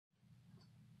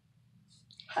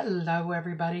Hello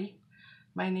everybody,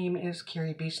 my name is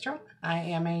Carrie Bistro. I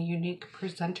am a Younique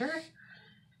presenter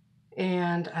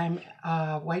and I'm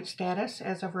white status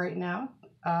as of right now,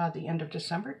 the end of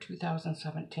December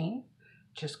 2017.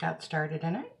 Just got started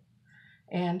in it.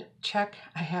 And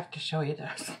I have to show you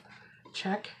this.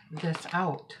 Check this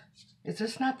out. Is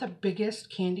this not the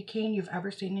biggest candy cane you've ever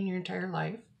seen in your entire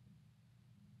life?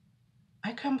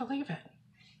 I couldn't believe it.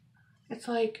 It's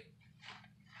like,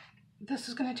 this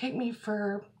is going to take me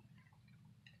forever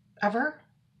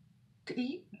to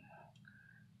eat.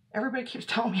 Everybody keeps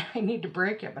telling me I need to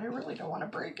break it, but I really don't want to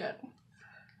break it.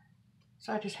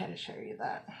 So I just had to show you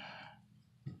that.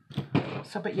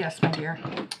 But yes, my dear,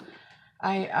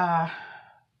 I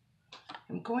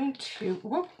am going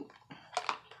to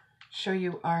show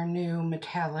you our new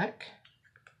metallic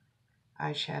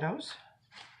eyeshadows,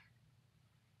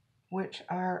 which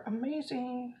are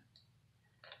amazing.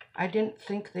 I didn't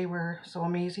think they were so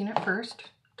amazing at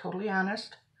first, totally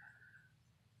honest.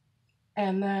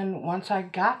 And then once I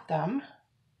got them,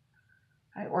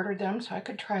 I ordered them so I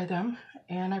could try them,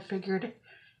 and I figured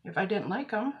if I didn't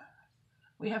like them,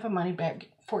 we have a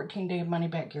 14-day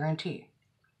money-back guarantee.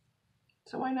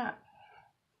 So why not?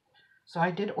 So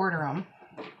I did order them.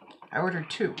 I ordered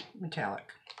two metallic.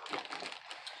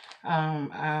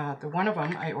 The one of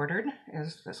them I ordered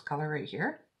is this color right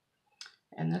here.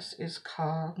 And this is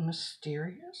called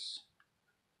Mysterious.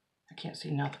 I can't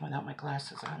see nothing without my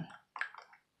glasses on.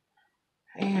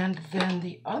 And then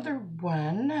the other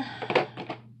one, I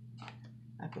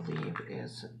believe,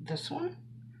 is this one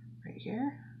right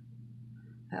here.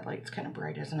 That light's kind of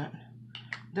bright, isn't it?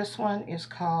 This one is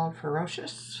called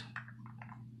Ferocious.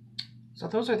 So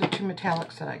those are the two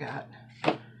metallics that I got.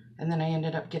 And then I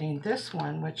ended up getting this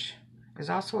one, which is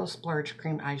also a splurge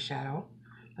cream eyeshadow.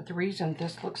 But the reason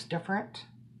this looks different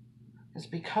is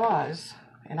because,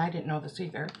 and I didn't know this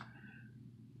either,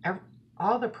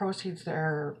 all the proceeds that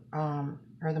are,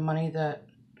 or the money that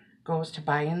goes to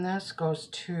buying this goes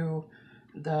to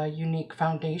the Younique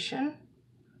Foundation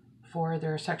for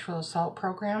their sexual assault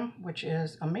program, which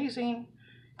is amazing.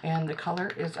 And the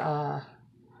color is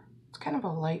it's kind of a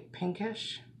light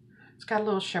pinkish. It's got a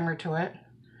little shimmer to it.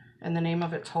 And the name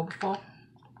of it's Hopeful,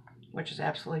 which is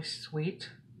absolutely sweet.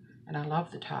 And I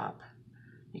love the top.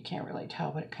 You can't really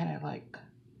tell, but it kind of like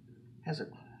has a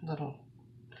little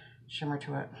shimmer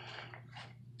to it.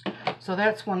 So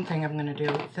that's one thing I'm going to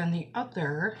do. Then the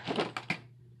other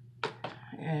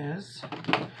is,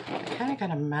 I kind of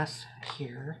got a mess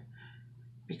here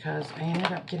because I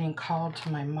ended up getting called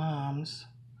to my mom's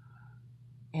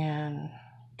and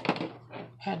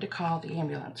had to call the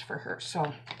ambulance for her.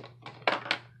 So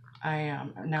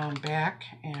now I'm back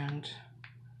and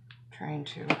trying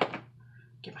to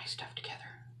get my stuff together.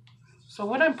 So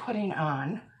what I'm putting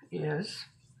on is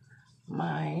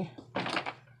my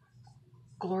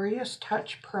Glorious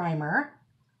Touch Primer.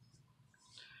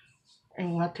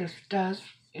 And what this does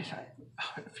is,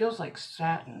 it feels like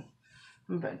satin,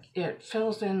 but it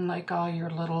fills in like all your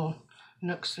little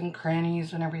nooks and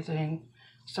crannies and everything.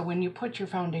 So when you put your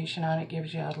foundation on, it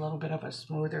gives you a little bit of a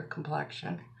smoother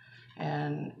complexion.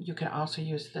 And you can also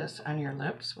use this on your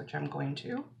lips, which I'm going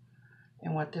to.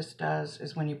 And what this does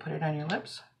is when you put it on your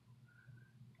lips,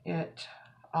 it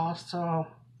also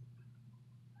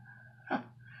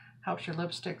helps your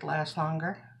lipstick last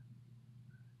longer.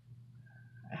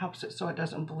 It helps it so it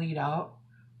doesn't bleed out.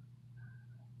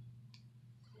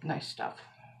 Nice stuff.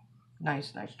 Nice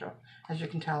stuff. As you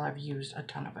can tell, I've used a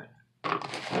ton of it.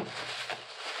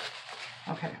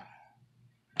 Okay.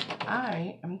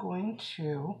 I am going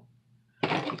to,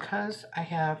 because I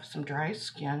have some dry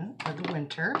skin for the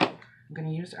winter, I'm going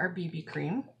to use our BB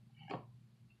cream.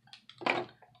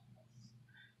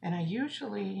 And I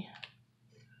usually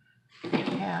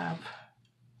have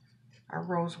our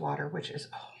rose water, which is,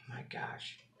 oh my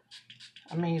gosh,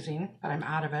 amazing, but I'm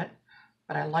out of it.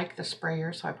 But I like the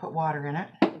sprayer, so I put water in it.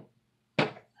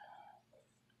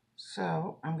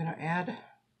 So I'm going to add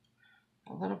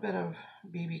a little bit of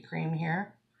BB cream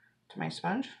here to my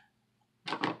sponge.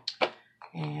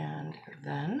 And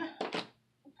then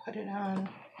put it on.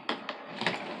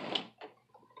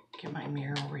 Get my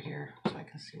mirror over here so I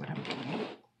can see what I'm doing.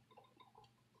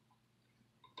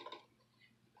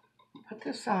 Put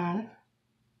this on,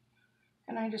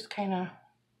 and I just kind of,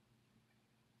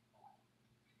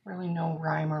 really no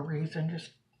rhyme or reason,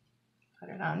 just put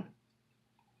it on.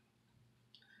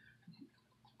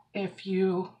 If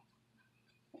you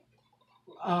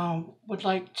would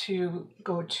like to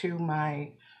go to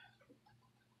my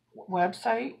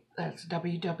website, that's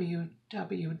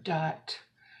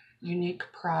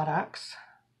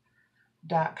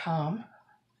www.youniqueproducts.com/,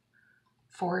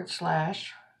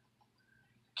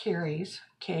 Caris,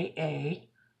 K-A-R-I-S,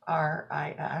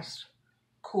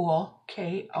 Cool,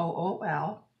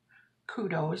 K-O-O-L,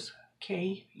 Kudos,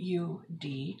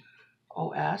 K-U-D-O-S,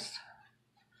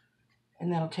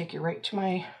 and that'll take you right to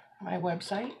my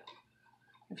website.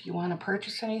 If you want to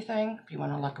purchase anything, if you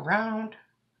want to look around,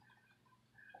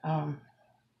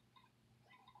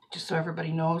 just so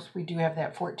everybody knows, we do have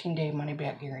that 14-day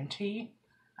money-back guarantee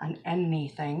on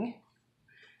anything,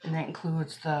 and that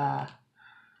includes my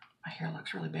hair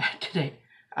looks really bad today,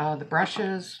 the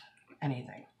brushes,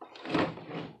 anything.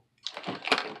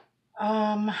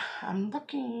 I'm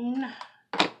looking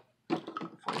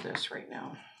for this right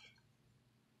now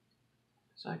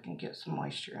so I can get some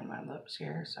moisture in my lips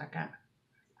here a second.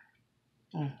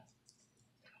 I'm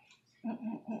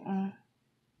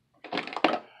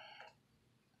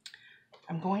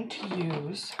going to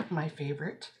use my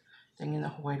favorite thing in the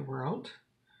whole wide world,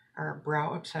 our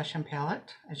Brow Obsession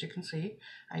palette. As you can see,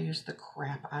 I used the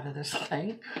crap out of this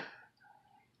thing.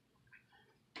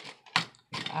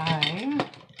 I'm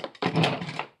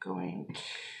going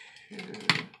to,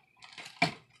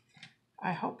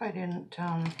 I hope I didn't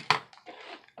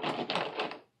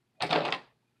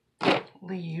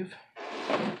leave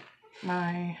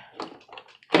my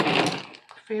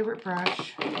favorite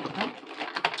brush. Oh,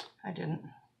 I didn't.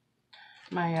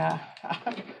 My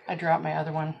I dropped my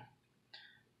other one,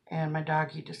 and my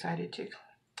doggy decided to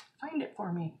find it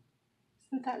for me.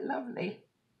 Isn't that lovely?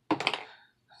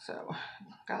 So,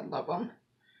 God love him.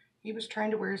 He was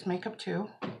trying to wear his makeup too.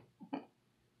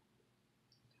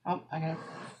 Oh, I gotta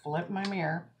flip my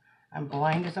mirror. I'm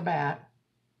blind as a bat.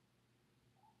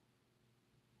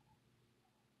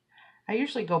 I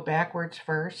usually go backwards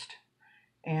first,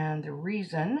 and the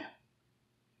reason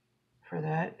for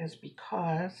that is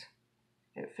because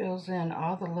it fills in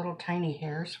all the little tiny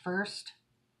hairs first,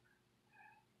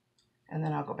 and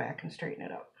then I'll go back and straighten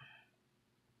it up.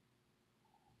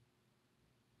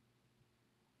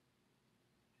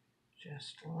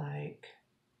 Just like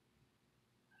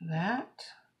that.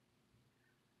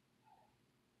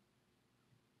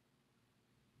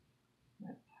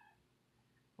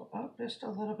 Go up just a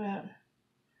little bit.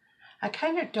 I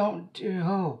kind of don't do,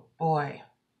 oh boy,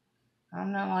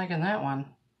 I'm not liking that one.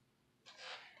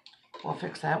 We'll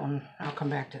fix that one. I'll come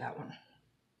back to that one.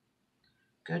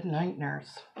 Good night,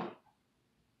 nurse.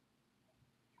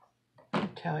 I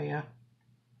tell you.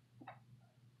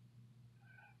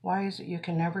 Why is it you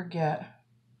can never get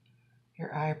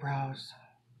your eyebrows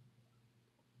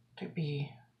to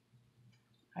be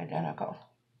identical?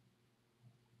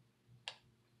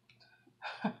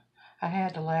 I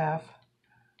had to laugh.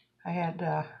 I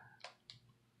had,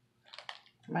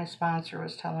 my sponsor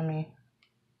was telling me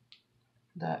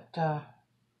that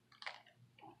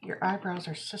your eyebrows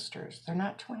are sisters. They're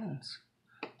not twins.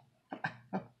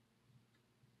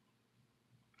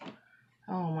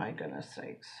 Oh my goodness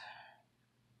sakes.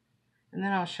 And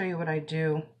then I'll show you what I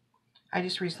do. I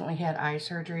just recently had eye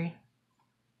surgery.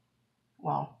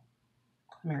 Well,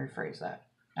 let me rephrase that.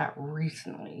 Not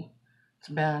recently. It's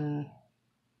been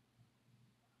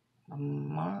a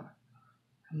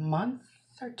month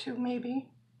or two maybe.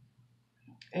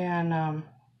 And wow,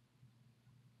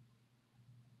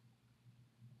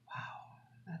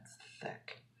 that's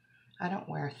thick. I don't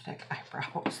wear thick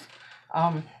eyebrows.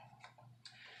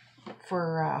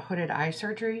 For hooded eye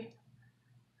surgery.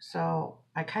 So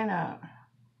I kind of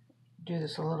do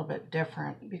this a little bit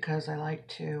different because I like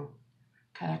to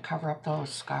kind of cover up those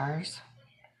scars.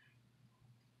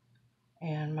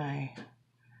 And my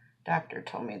doctor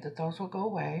told me that those will go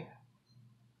away.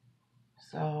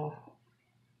 So,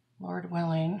 Lord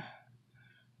willing,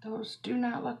 those do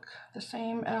not look the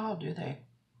same at all, do they?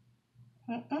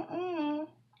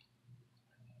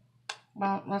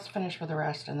 Well, let's finish with the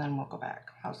rest and then we'll go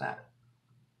back. How's that?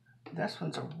 This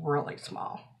one's really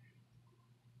small.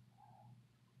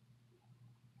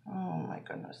 Oh my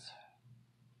goodness.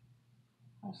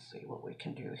 Let's see what we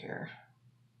can do here.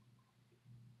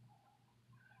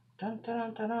 Dun,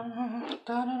 dun, dun, dun, dun,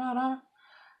 dun, dun,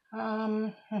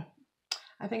 dun.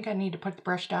 I think I need to put the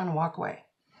brush down and walk away.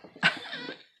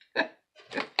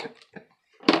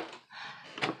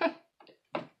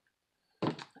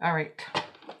 All right.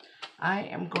 I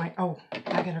am going, oh,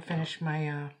 I gotta finish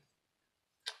my,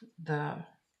 the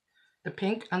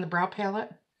pink on the brow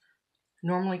palette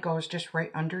normally goes just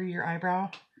right under your eyebrow,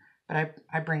 but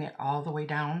I bring it all the way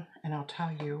down, and I'll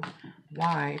tell you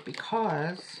why,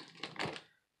 because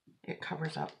it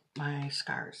covers up my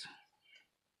scars.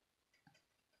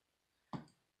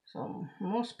 So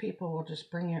most people will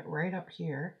just bring it right up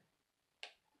here.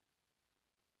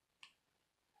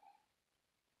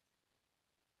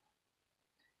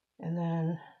 And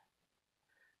then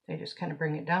They just kind of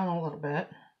bring it down a little bit.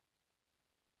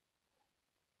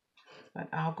 But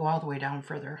I'll go all the way down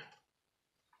further.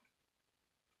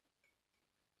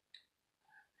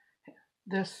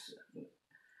 This,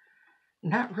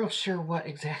 not real sure what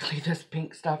exactly this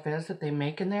pink stuff is that they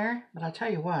make in there, but I'll tell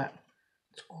you what,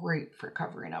 it's great for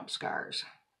covering up scars.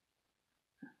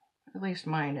 At least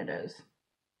mine it is.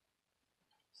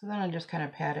 So then I just kind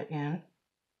of pat it in.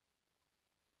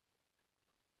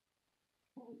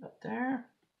 Up there.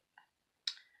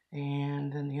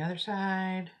 And then the other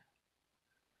side.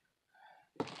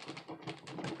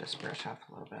 Wipe this brush off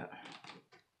a little bit.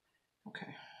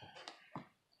 Okay.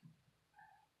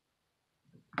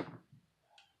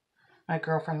 My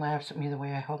girlfriend laughs at me the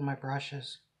way I hold my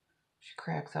brushes. She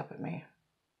cracks up at me.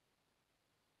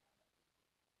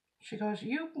 She goes,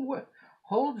 "You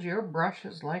hold your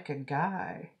brushes like a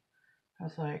guy." I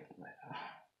was like,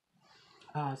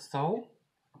 so?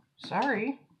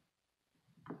 Sorry.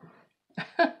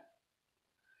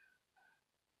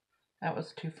 That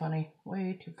was too funny.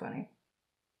 Way too funny.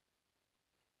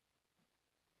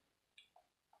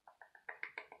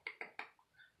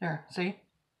 There, see?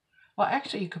 Well,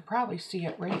 actually, you could probably see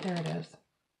it right there. It is.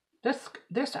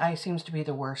 This eye seems to be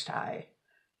the worst eye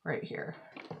right here.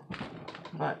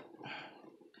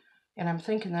 And I'm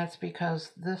thinking that's because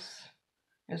this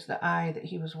is the eye that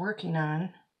he was working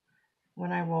on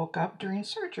when I woke up during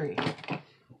surgery.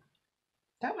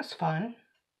 That was fun.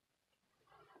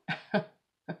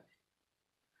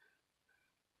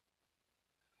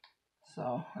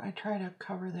 So I try to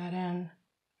cover that in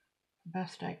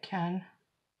best I can.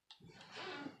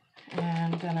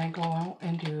 And then I go out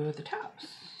and do the tops.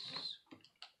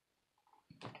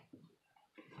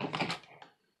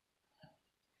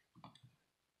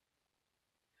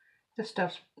 This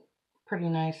stuff's pretty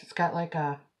nice. It's got like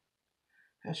a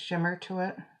shimmer to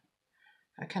it.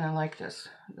 I kind of like this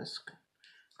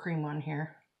cream one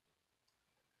here.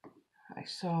 I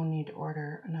so need to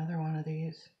order another one of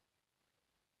these.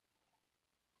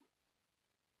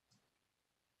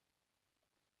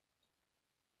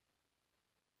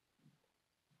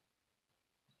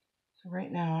 So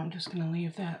right now I'm just going to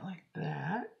leave that like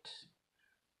that,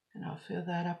 and I'll fill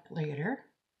that up later.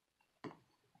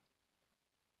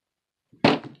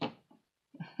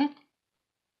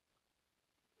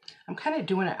 I'm kind of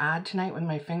doing it odd tonight with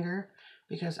my finger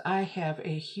because I have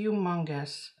a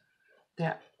humongous,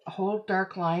 that whole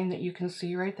dark line that you can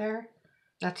see right there,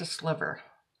 that's a sliver.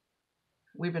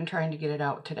 We've been trying to get it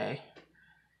out today.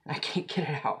 I can't get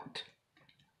it out.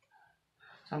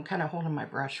 So I'm kind of holding my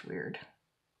brush weird.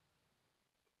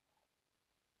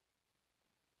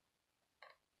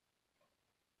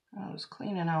 I was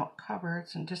cleaning out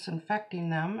cupboards and disinfecting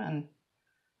them, and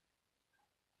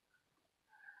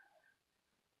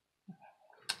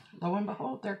lo and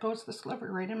behold, there goes the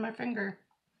sliver right in my finger.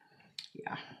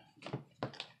 Yeah.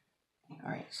 All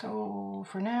right, so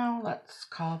for now, let's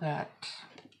call that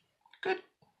good.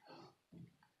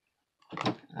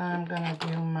 I'm gonna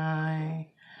do my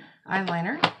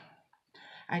eyeliner.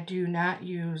 I do not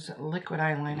use liquid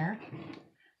eyeliner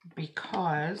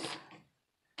because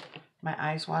my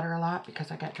eyes water a lot because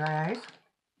I got dry eyes.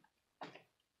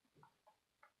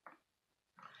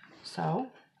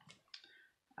 So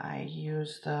I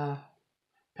use the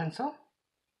pencil.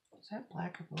 Is that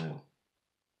black or blue?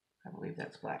 I believe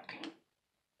that's black.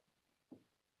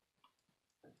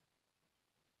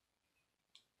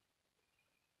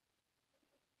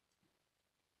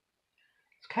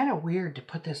 It's kind of weird to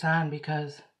put this on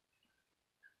because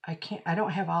I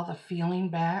don't have all the feeling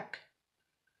back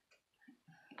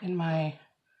in my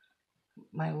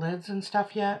lids and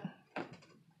stuff yet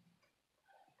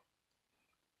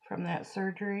from that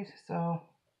surgery. So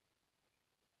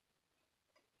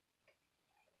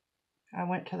I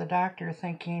went to the doctor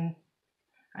thinking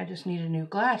I just needed new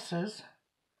glasses,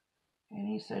 and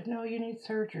he said, "No, you need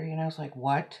surgery." And I was like,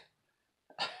 "What?"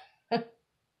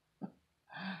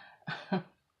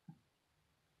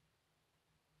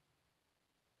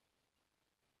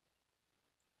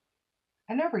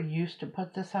 I never used to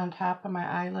put this on top of my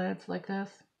eyelids like this,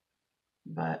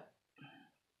 but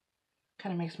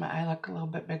kind of makes my eye look a little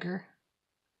bit bigger,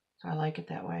 so I like it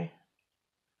that way.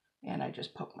 And I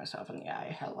just poke myself in the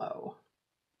eye. Hello.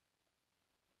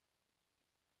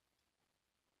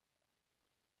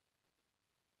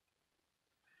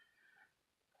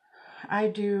 I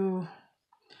do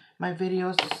my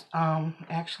videos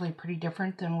actually pretty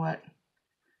different than what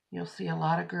you'll see a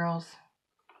lot of girls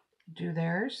do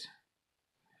theirs.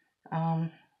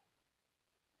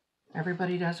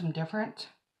 Everybody does them different.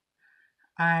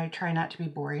 I try not to be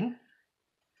boring.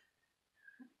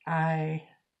 I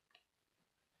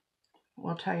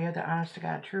will tell you the honest to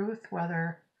God truth,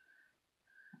 whether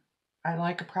I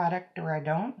like a product or I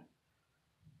don't.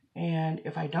 And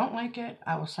if I don't like it,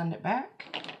 I will send it back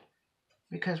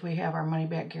because we have our money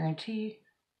back guarantee.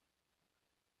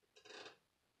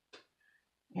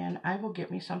 And I will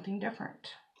get me something different.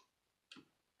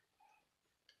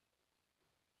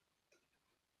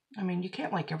 I mean, you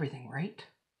can't like everything, right?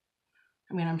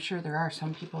 I mean, I'm sure there are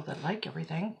some people that like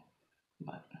everything,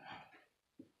 but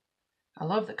I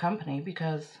love the company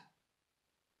because,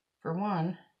 for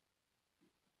one,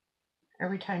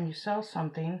 every time you sell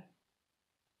something,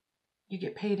 you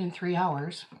get paid in 3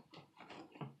 hours.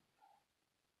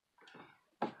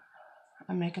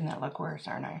 I'm making that look worse,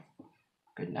 aren't I?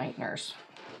 Good night, nurse.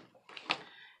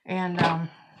 And,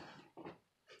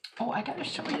 oh, I gotta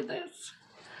show you this.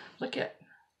 Look at,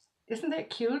 isn't that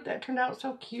cute? That turned out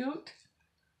so cute.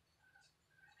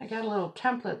 I got a little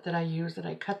template that I use that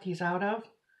I cut these out of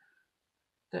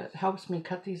that helps me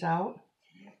cut these out.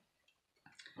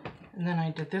 And then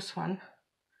I did this one.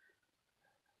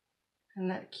 Isn't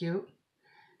that cute?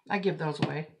 I give those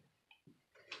away.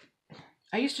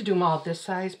 I used to do them all this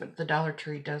size, but the Dollar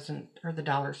Tree doesn't, or the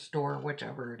dollar store,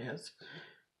 whichever it is,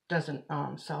 doesn't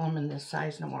sell them in this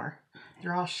size no more.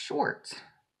 They're all shorts.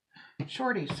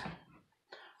 Shorties.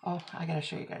 Oh, I gotta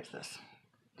show you guys this.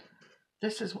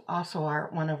 This is also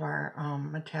one of our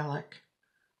metallic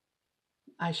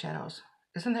eyeshadows.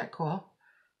 Isn't that cool?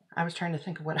 I was trying to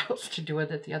think of what else to do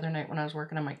with it the other night when I was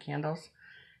working on my candles.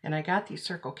 And I got these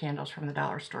circle candles from the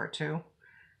dollar store too.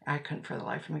 I couldn't for the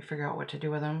life of me figure out what to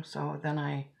do with them. So then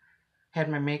I had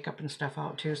my makeup and stuff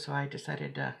out too. So I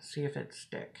decided to see if it'd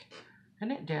stick.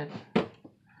 And it did. And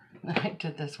I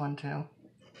did this one too.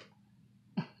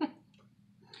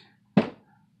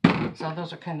 So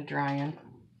those are kind of drying.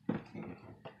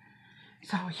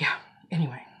 So yeah,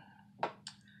 anyway.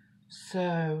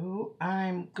 So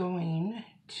I'm going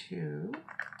to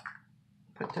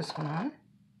put this one on.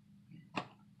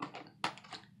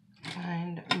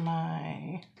 Find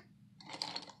my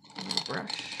little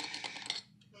brush.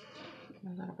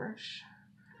 My little brush.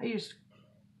 I used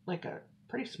like a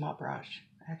pretty small brush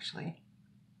actually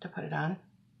to put it on.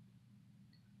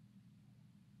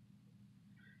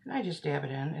 And I just dab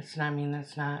it in. It's not, I mean,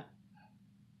 it's not,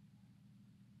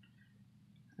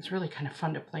 it's really kind of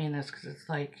fun to play in this because it's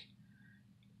like,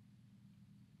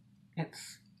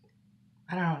 it's,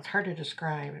 I don't know, it's hard to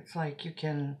describe. It's like you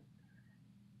can,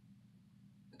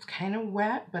 it's kind of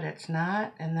wet, but it's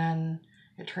not, and then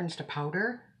it turns to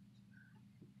powder.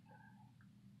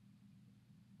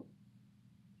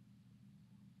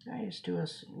 I just do a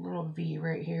little V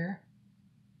right here,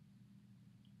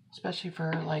 especially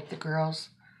for like the girls.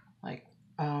 Like,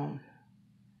 I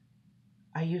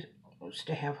used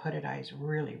to have hooded eyes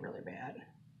really, really bad.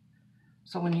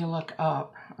 So when you look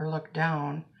up or look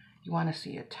down, you want to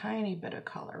see a tiny bit of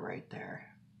color right there.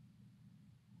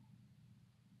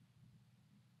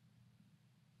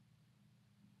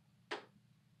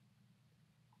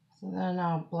 So then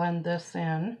I'll blend this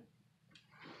in.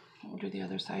 We'll do the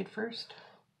other side first.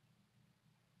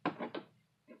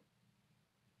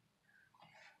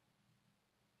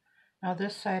 Now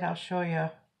this side I'll show you,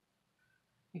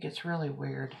 it gets really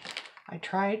weird. I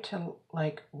tried to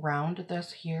like round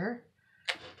this here,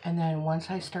 and then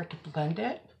once I start to blend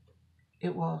it,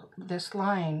 this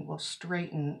line will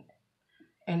straighten,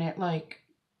 and it like,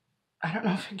 I don't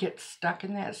know if it gets stuck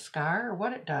in that scar or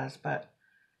what it does, but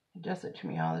it does it to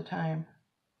me all the time.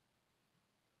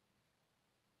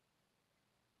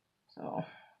 So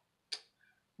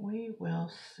we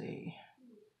will see.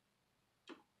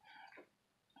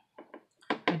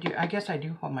 I guess I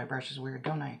do hold my brushes weird,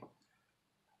 don't I?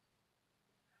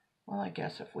 Well, I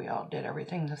guess if we all did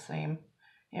everything the same,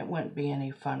 it wouldn't be any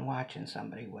fun watching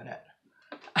somebody, would it?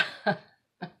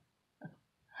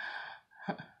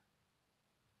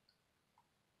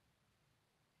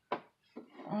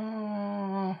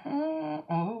 Oh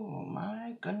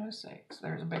my goodness sakes,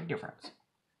 there's a big difference.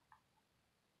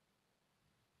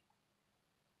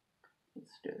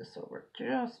 Let's do this over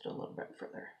just a little bit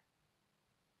further.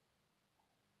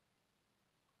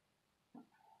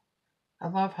 I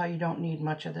love how you don't need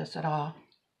much of this at all.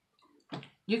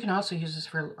 You can also use this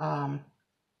for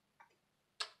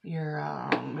your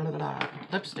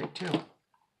lipstick too.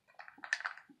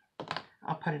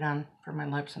 I'll put it on for my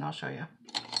lips and I'll show you.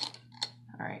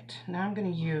 Alright, now I'm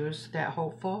going to use that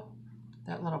Hopeful,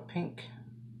 that little pink,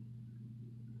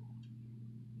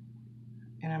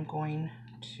 and I'm going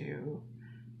to,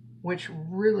 which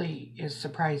really is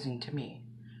surprising to me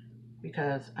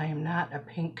because I am not a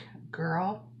pink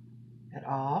girl at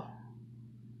all.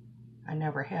 I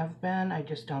never have been. I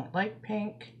just don't like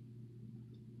pink.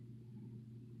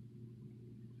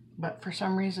 But for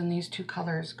some reason these two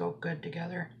colors go good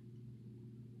together.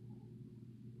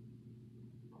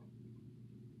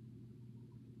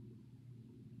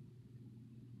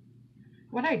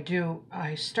 what I do,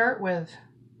 I start with,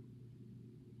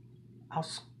 I'll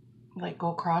like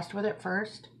go across with it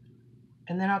first,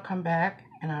 and then I'll come back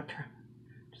and I'll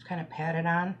just kind of pat it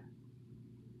on.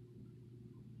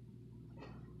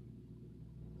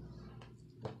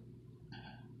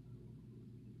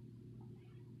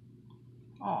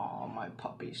 Oh, my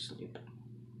puppy's sleeping.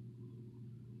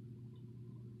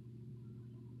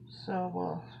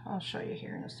 So I'll show you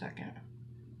here in a second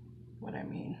what I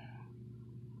mean.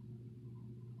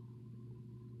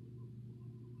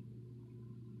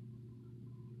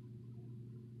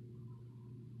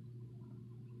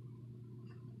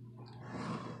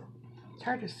 It's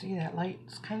hard to see that light.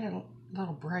 It's kind of a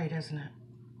little bright, isn't it?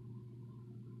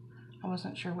 I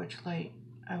wasn't sure which light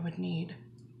I would need.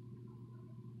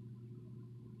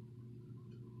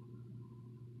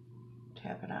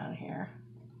 Tap it on here.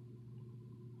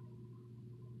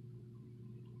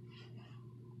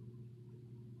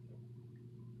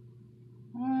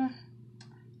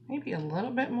 Maybe a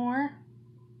little bit more.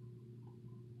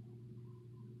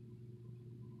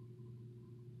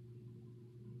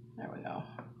 There we go.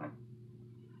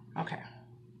 Okay.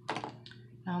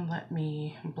 Now let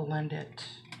me blend it.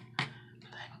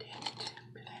 Blend it.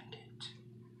 Blend it.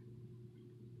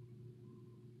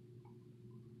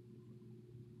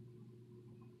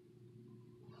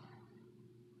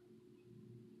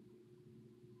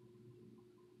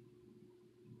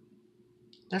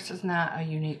 This is not a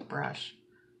Younique brush,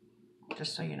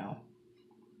 just so you know.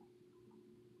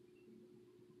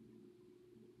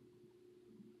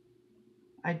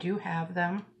 I do have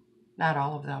them, not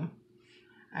all of them.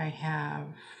 I have,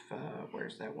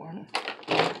 where's that one?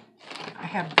 I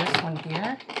have this one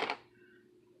here.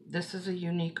 This is a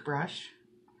Younique brush.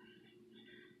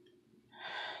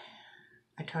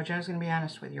 I told you I was going to be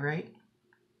honest with you, right?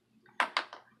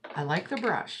 I like the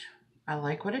brush. I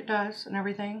like what it does and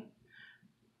everything.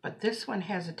 But this one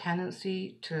has a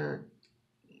tendency to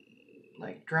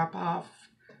like drop off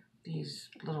these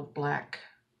little black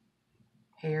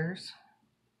hairs.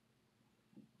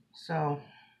 So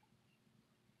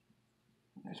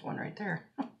there's one right there.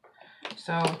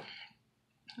 So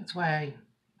that's why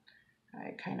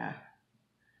I kind of,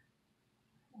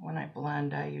 when I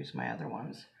blend, I use my other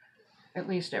ones. At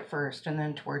least at first, and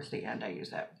then towards the end I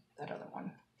use that other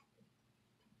one.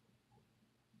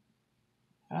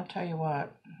 I'll tell you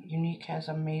what, Younique has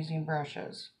amazing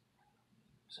brushes.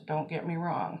 So don't get me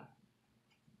wrong.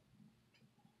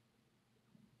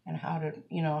 And how to,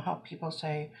 you know, how people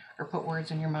say, or put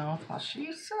words in your mouth. Well,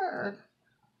 she said.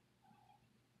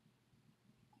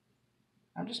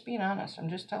 I'm just being honest. I'm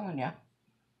just telling you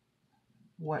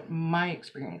what my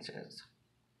experience is.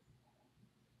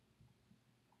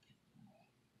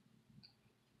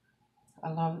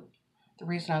 The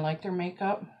reason I like their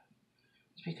makeup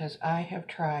is because I have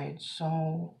tried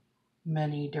so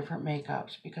many different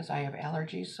makeups because I have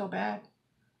allergies so bad.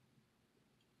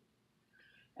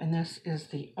 And this is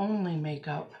the only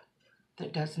makeup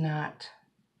that does not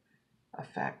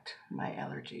affect my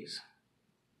allergies.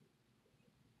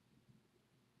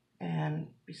 And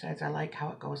besides, I like how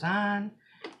it goes on.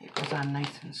 It goes on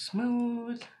nice and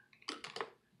smooth.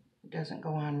 It doesn't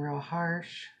go on real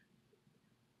harsh.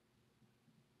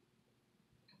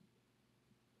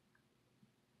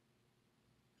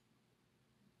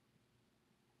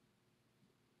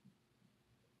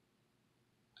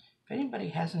 If anybody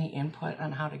has any input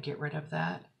on how to get rid of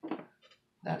that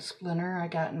splinter I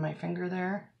got in my finger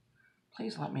there,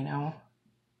 please let me know.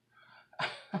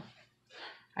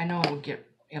 I know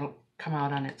it'll come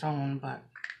out on its own, but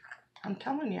I'm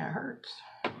telling you, it hurts.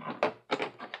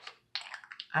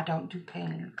 I don't do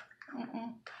pain.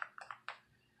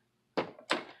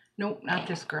 Nope, not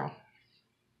this girl.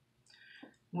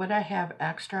 What I have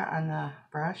extra on the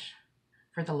brush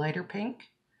for the lighter pink,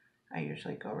 I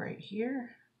usually go right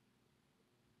here.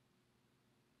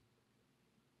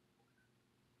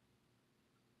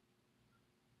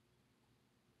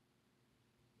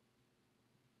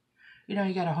 You know,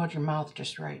 you gotta hold your mouth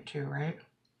just right too, right?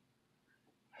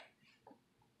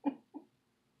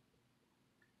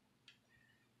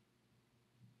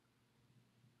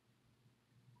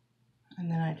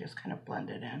 And then I just kind of blend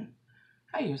it in.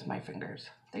 I use my fingers.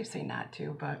 They say not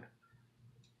to, but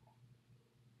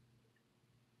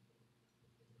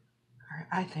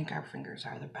I think our fingers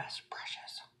are the best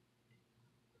brushes.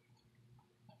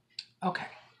 Okay.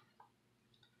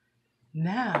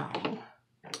 Now,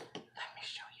 let me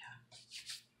show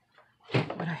you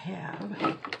what I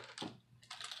have.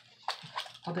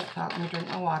 Hold that thought, let me drink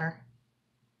my water.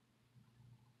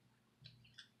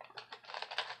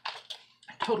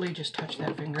 I totally just touched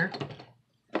that finger.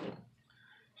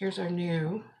 Here's our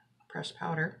new pressed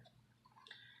powder.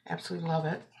 Absolutely love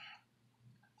it.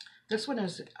 This one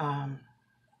is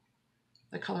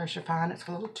the color Chiffon. It's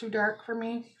a little too dark for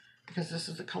me because this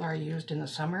is the color I used in the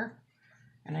summer.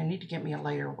 And I need to get me a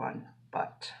lighter one,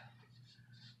 but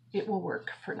it will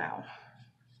work for now.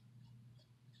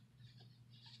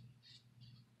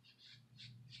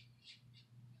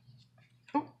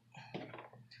 Ooh,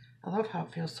 I love how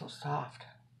it feels so soft.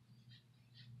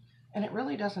 And it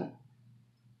really doesn't,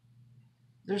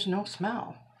 there's no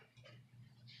smell.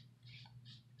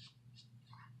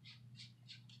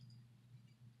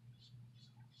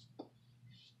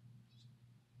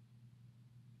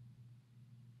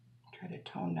 Try to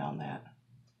tone down that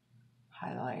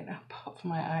highlight above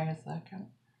my eye a second.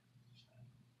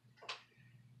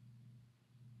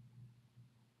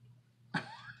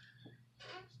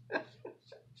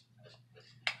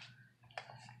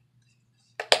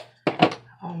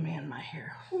 Oh man, my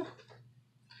hair. Whew.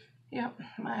 Yep,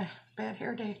 my bad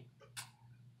hair day.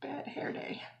 Bad hair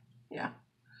day. Yeah,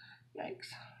 yikes.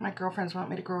 My girlfriends want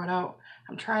me to grow it out.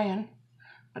 I'm trying,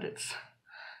 but it's,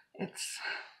 yay.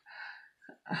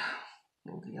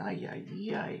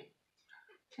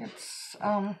 It's,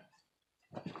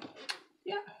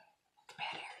 yeah, it's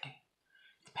bad hair day.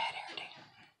 It's bad hair day.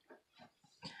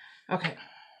 Okay,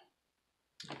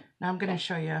 now I'm going to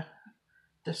show you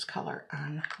this color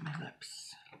on my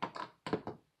lips.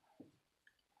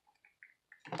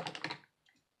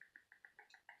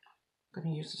 I'm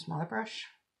going to use a smaller brush.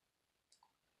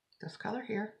 This color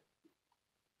here.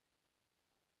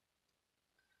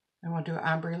 I want to do an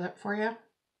ombre lip for you.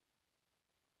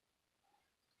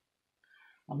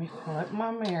 Let me flip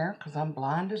my mirror because I'm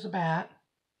blind as a bat.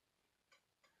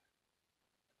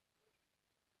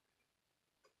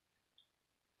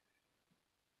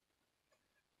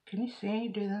 Can you see me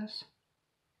do this?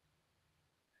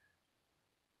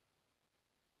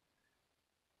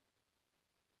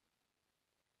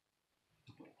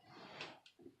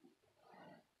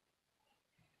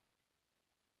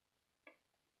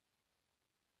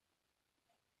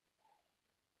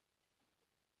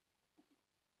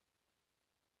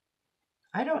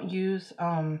 I don't use,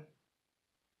 I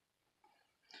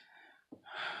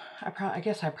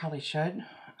guess I probably should.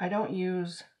 I don't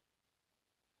use,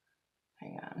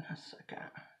 hang on a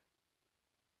second.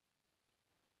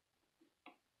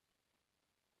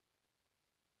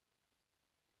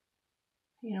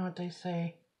 You know what they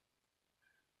say?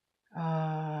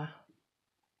 Oh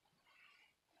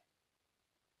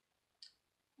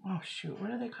shoot, what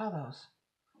do they call those?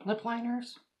 Lip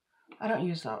liners? I don't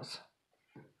use those.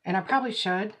 And I probably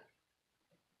should.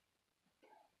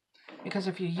 Because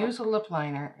if you use a lip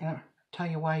liner, and I'll tell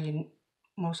you why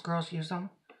most girls use them.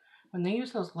 When they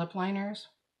use those lip liners,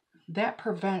 that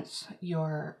prevents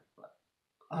your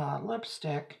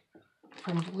lipstick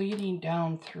from bleeding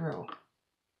down through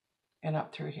and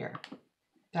up through here.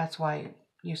 That's why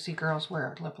you see girls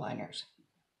wear lip liners.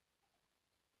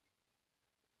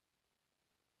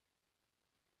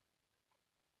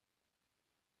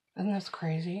 Isn't this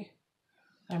crazy?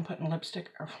 I'm putting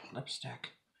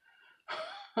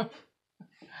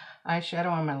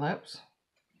eyeshadow on my lips.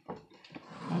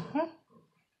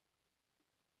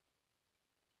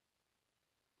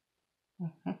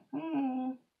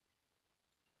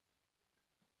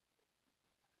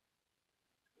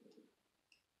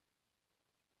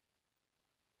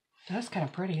 That's kind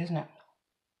of pretty, isn't it?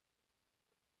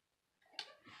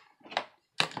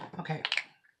 Okay,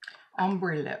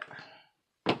 ombre lip.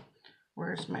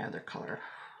 Where's my other color?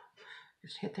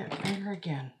 Just hit that finger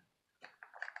again.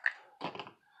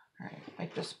 Alright,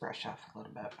 wipe this brush off a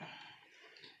little bit.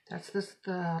 That's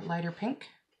the lighter pink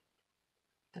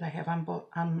that I have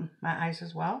on my eyes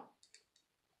as well.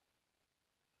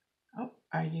 Oh,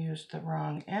 I used the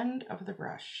wrong end of the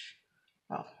brush.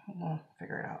 Well, we'll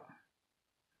figure it out.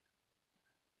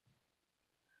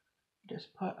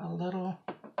 Just put a little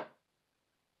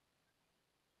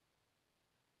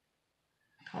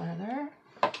color there.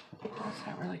 That's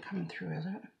not really coming through, is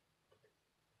it?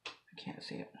 I can't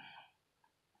see it.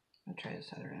 I'll try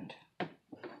this other end.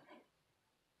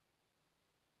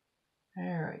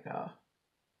 There we go.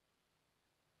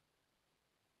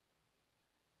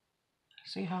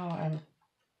 See how I'm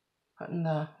putting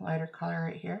the lighter color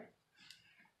right here?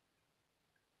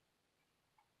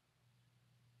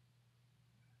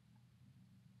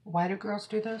 Why do girls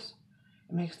do this?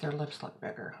 It makes their lips look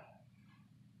bigger.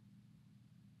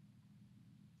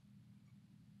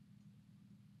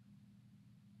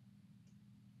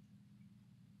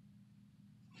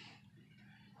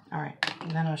 Alright,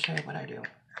 and then I'll show you what I do.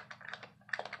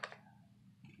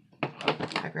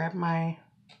 I grab my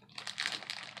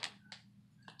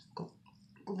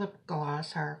lip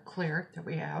gloss, our clear that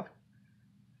we have.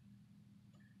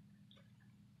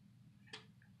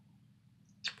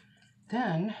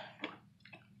 Then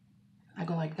I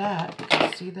go like that. You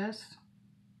can see this?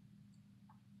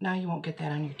 Now you won't get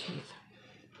that on your teeth.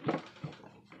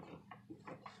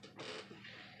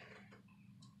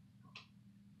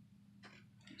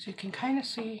 So you can kind of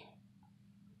see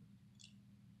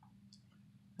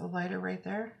the lighter right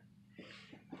there.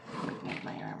 Make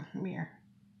my arm mirror.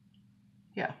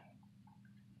 Yeah.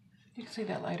 You can see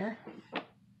that lighter.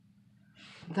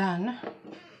 Then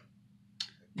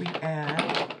we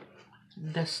add,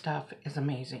 this stuff is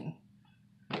amazing.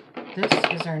 This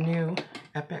is our new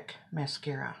Epic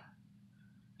Mascara.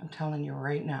 I'm telling you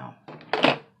right now.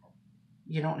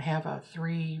 You don't have a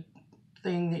 3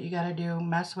 thing that you gotta do,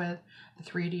 mess with, the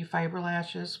 3D fiber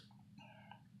lashes.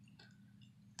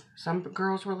 Some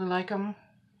girls really like them.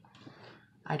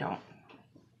 I don't.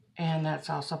 And that's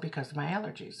also because of my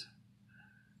allergies.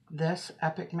 This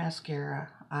Epic Mascara,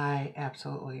 I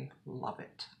absolutely love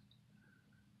it.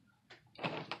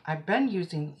 I've been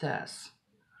using this.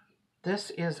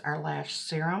 This is our lash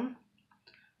serum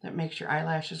that makes your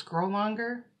eyelashes grow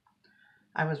longer.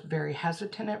 I was very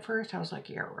hesitant at first. I was like,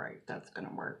 yeah, right, that's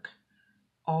gonna work.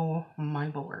 Oh my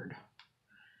Lord.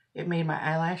 It made my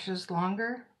eyelashes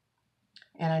longer.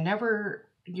 And I never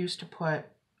used to put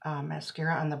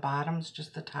mascara on the bottoms,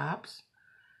 just the tops.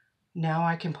 Now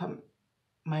I can put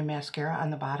my mascara on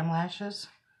the bottom lashes.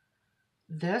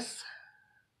 This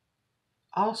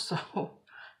also,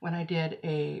 when I did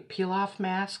a peel-off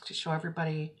mask to show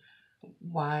everybody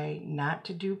why not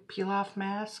to do peel-off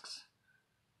masks,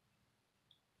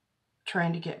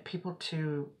 trying to get people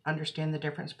to understand the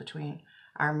difference between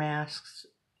our masks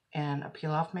and a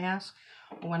peel-off mask.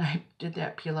 When I did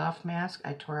that peel-off mask,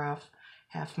 I tore off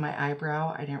half my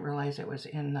eyebrow. I didn't realize it was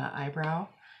in the eyebrow.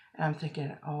 And I'm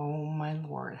thinking, oh my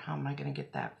Lord, how am I going to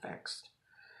get that fixed?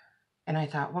 And I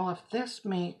thought, well, if this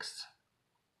makes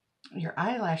your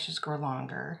eyelashes grow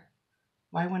longer,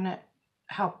 why wouldn't it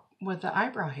help with the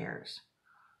eyebrow hairs?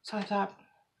 So I thought,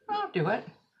 I'll do it.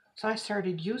 So I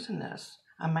started using this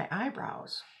on my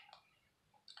eyebrows.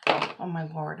 Oh my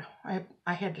Lord,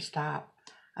 I had to stop.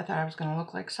 I thought I was going to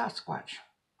look like Sasquatch.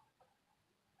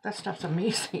 That stuff's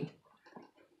amazing.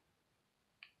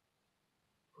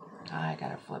 I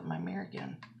gotta flip my mirror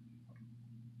again.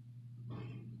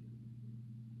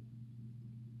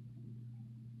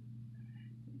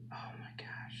 Oh my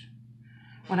gosh.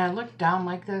 When I look down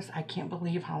like this, I can't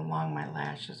believe how long my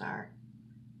lashes are.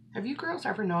 Have you girls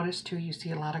ever noticed too, you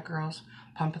see a lot of girls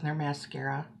pumping their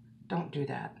mascara? Don't do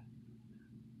that.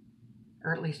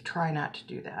 Or at least try not to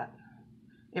do that.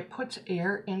 It puts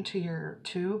air into your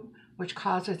tube, which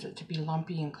causes it to be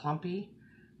lumpy and clumpy.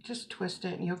 Just twist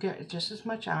it and you'll get just as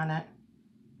much on it,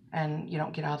 and you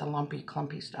don't get all the lumpy,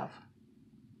 clumpy stuff.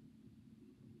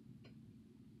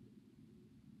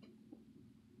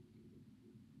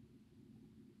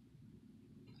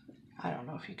 I don't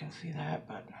know if you can see that,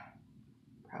 but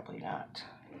probably not,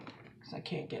 because I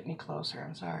can't get any closer,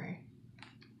 I'm sorry.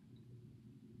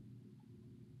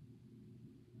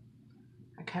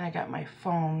 I kind of got my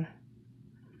phone.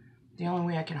 The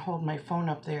only way I can hold my phone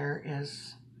up there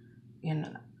is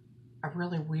in a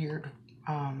really weird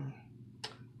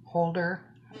holder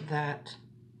that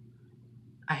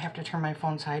I have to turn my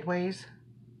phone sideways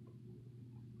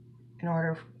in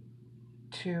order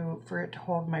for it to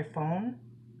hold my phone.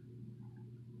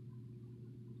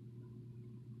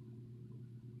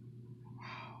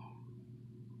 Wow.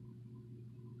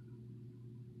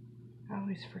 I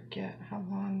always forget how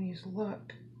long these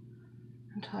look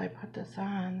until I put this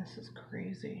on. This is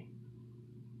crazy.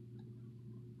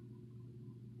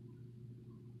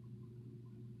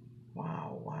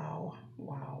 Wow, wow,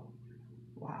 wow,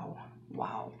 wow,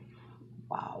 wow,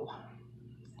 wow.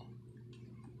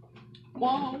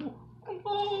 Whoa,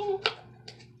 whoa.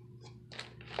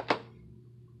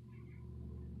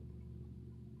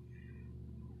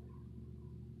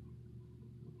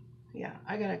 Yeah,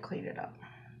 I gotta clean it up.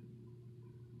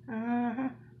 Uh-huh.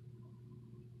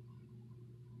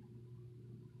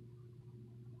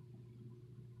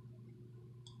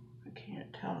 I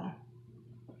can't tell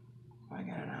if I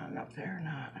got it on up there or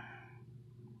not.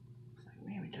 Looks like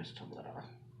maybe just a little.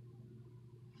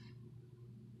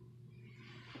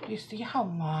 Do you see how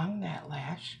long that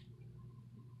lash?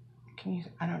 Can you,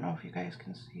 I don't know if you guys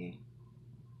can see.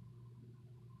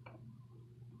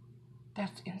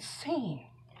 That's insane.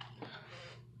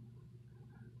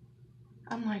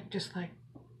 I'm like, just like,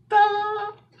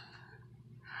 ah!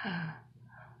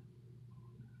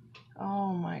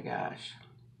 Oh my gosh.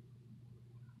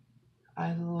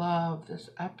 I love this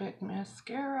Epic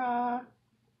mascara.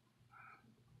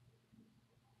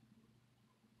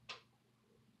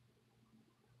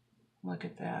 Look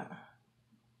at that.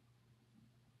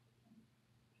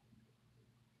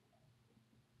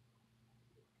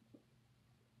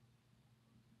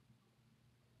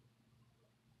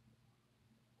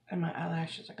 And my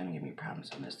eyelashes are going to give me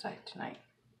problems on this side tonight.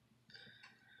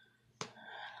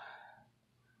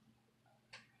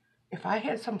 If I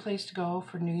had some place to go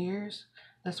for New Year's,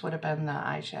 this would have been the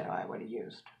eyeshadow I would have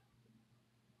used.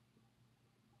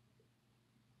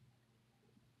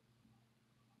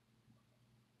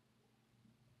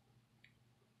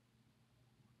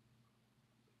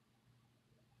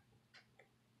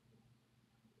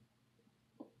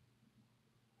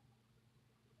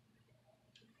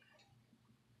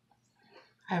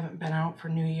 I haven't been out for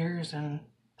New Year's in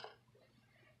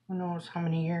who knows how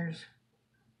many years.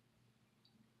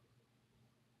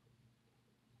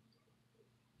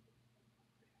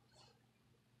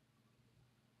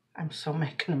 I'm so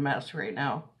making a mess right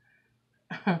now.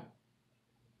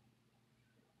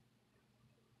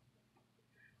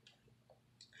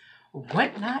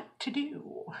 What not to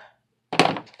do.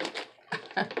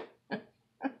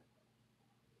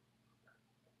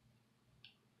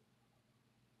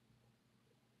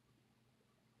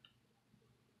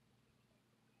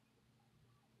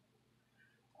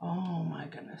 Oh my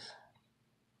goodness.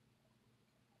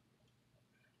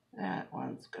 That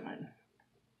one's gonna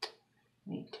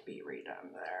need to be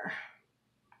redone there.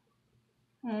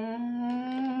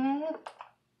 Mm-hmm.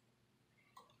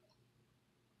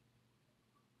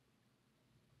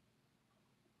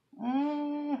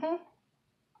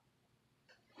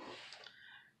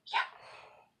 Yeah.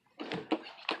 We need to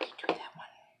redo that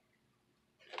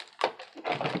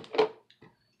one.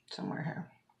 Somewhere here.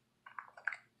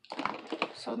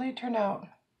 So they turned out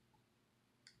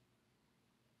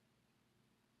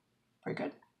pretty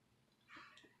good.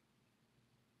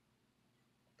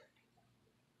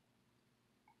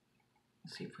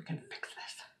 Let's see if we can fix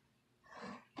this.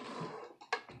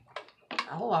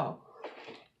 Hello.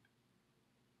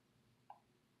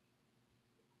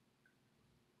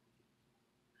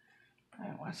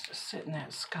 It wants to sit in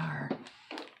that scar.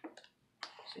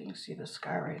 So you can see the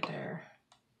scar right there.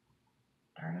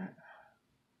 Darn it.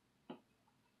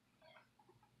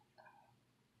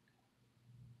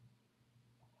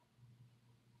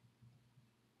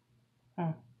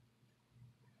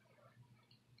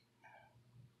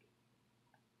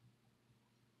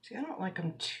 See, I don't like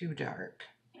them too dark,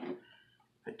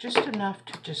 but just enough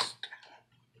to just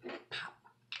pop.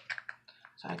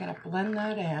 So I gotta blend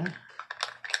that in.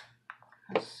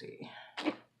 Let's see.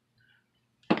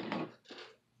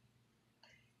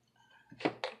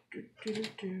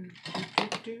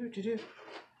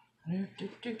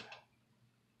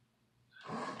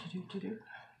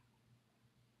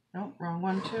 Nope, wrong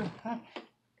one too. Huh.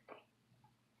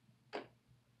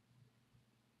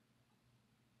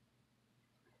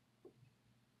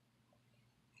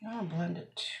 I don't blend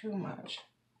it too much.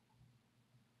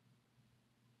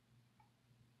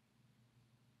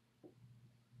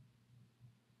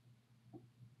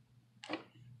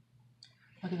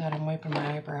 Look at that, I'm wiping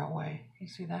my eyebrow away. You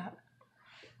see that?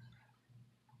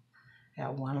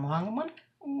 Got one long one,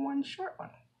 one short one.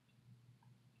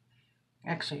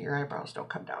 Actually, your eyebrows don't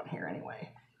come down here anyway.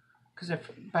 Because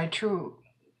if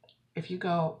you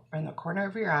go in the corner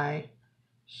of your eye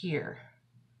here,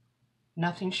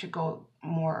 nothing should go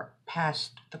more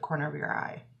past the corner of your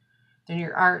eye. Then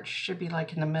your arch should be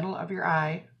like in the middle of your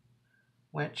eye,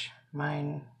 which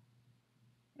mine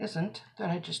isn't,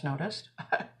 that I just noticed.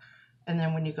 And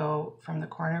then when you go from the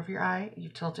corner of your eye, you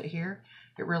tilt it here,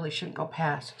 it really shouldn't go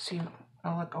past. See,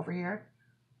 I'll look over here.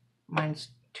 Mine's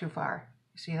too far.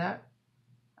 You see that?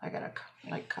 I gotta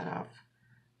like cut off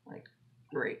like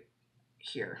right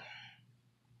here.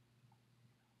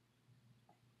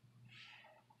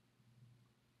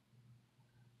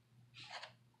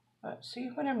 But see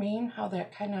what I mean? How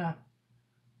that kind of,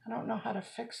 I don't know how to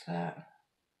fix that.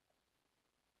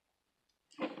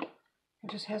 It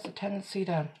just has a tendency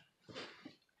to,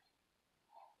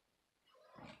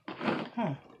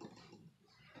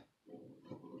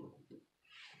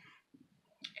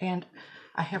 And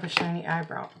I have a shiny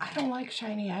eyebrow. I don't like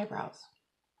shiny eyebrows.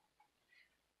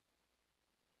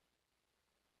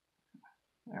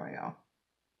 There we go. Is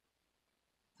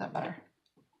that better?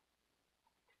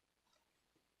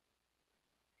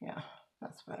 Yeah,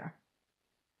 that's better.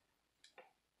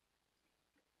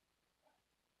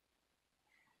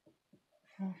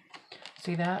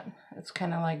 See that? It's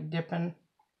kind of like dipping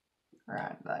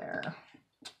right there.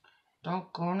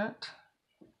 Doggone it.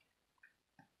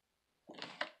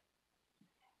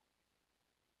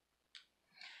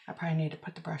 I probably need to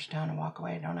put the brush down and walk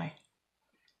away, don't I?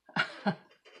 I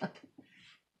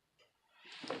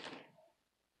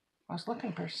was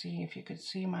looking for see if you could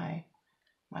see my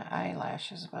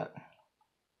eyelashes, but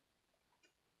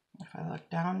if I look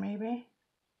down maybe.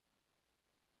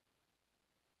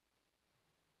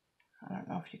 I don't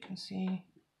know if you can see.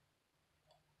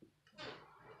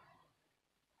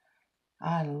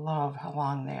 I love how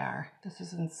long they are. This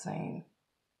is insane.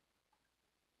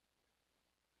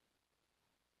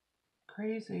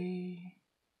 Crazy.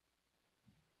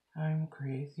 I'm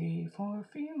crazy for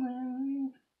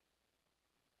feeling.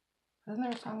 Isn't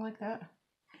there a song like that?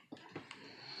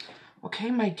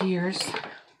 Okay, my dears.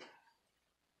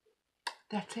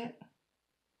 That's it.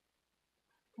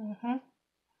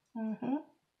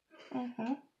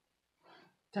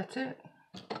 That's it.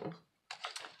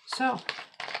 So,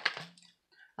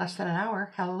 less than an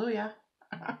hour. Hallelujah.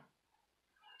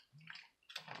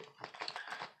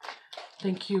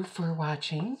 Thank you for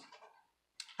watching.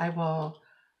 I will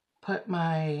put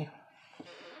my...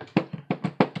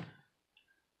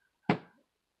 I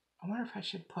wonder if I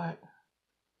should put...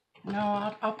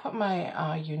 No, I'll put my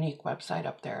Younique website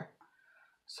up there.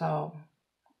 So,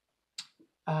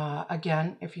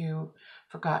 again, if you've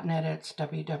forgotten it, it's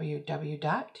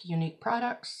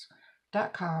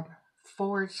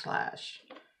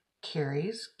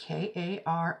www.youniqueproducts.com/Karis,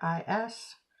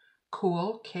 Karis,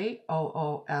 cool,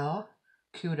 Kool,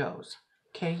 kudos,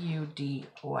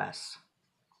 KUDOS.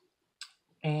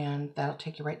 And that'll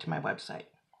take you right to my website.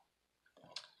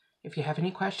 If you have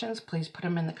any questions, please put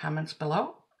them in the comments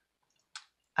below.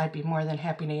 I'd be more than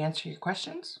happy to answer your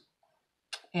questions.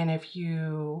 And if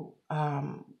you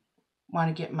want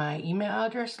to get my email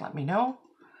address, let me know.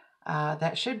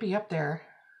 That should be up there,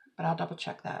 but I'll double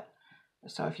check that.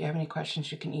 So if you have any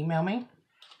questions, you can email me.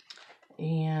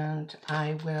 And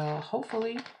I will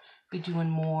hopefully be doing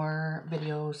more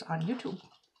videos on YouTube.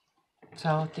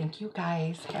 So thank you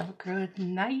guys. Have a good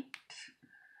night.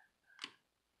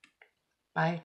 Bye.